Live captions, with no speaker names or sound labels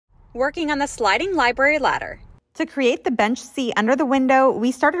Working on the sliding library ladder. To create the bench seat under the window,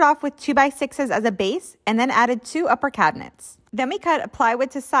 we started off with 2x6s as a base and then added 2 upper cabinets. Then we cut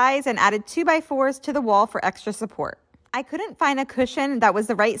plywood to size and added 2x4s to the wall for extra support. I couldn't find a cushion that was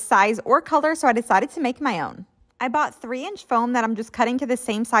the right size or color, so I decided to make my own. I bought 3-inch foam that I'm just cutting to the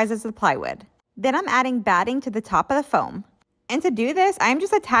same size as the plywood. Then I'm adding batting to the top of the foam. And to do this, I'm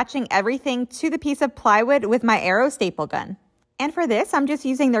just attaching everything to the piece of plywood with my Arrow staple gun. And for this, I'm just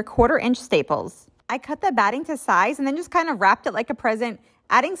using their 1/4-inch staples. I cut the batting to size and then just kind of wrapped it like a present,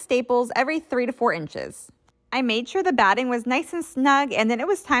 adding staples every 3 to 4 inches. I made sure the batting was nice and snug, and then it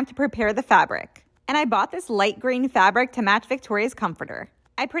was time to prepare the fabric. And I bought this light green fabric to match Victoria's comforter.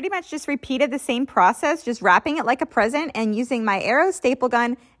 I pretty much just repeated the same process, just wrapping it like a present and using my Arrow staple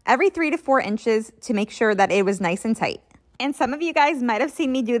gun every 3 to 4 inches to make sure that it was nice and tight. And some of you guys might have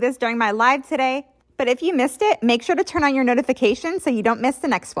seen me do this during my live today, but if you missed it, make sure to turn on your notifications so you don't miss the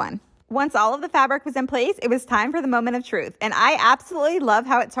next one. Once all of the fabric was in place, it was time for the moment of truth, and I absolutely love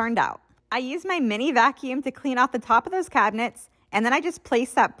how it turned out. I used my mini vacuum to clean off the top of those cabinets, and then I just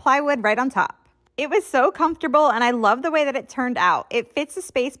placed that plywood right on top. It was so comfortable, and I love the way that it turned out. It fits the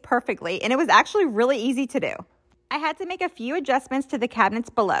space perfectly, and it was actually really easy to do. I had to make a few adjustments to the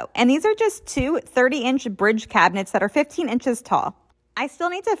cabinets below, and these are just 2 30-inch bridge cabinets that are 15 inches tall. I still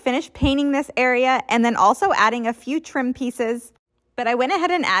need to finish painting this area and then also adding a few trim pieces, but I went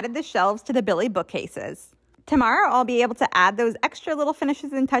ahead and added the shelves to the Billy bookcases. Tomorrow, I'll be able to add those extra little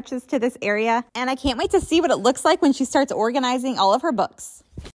finishes and touches to this area, and I can't wait to see what it looks like when she starts organizing all of her books.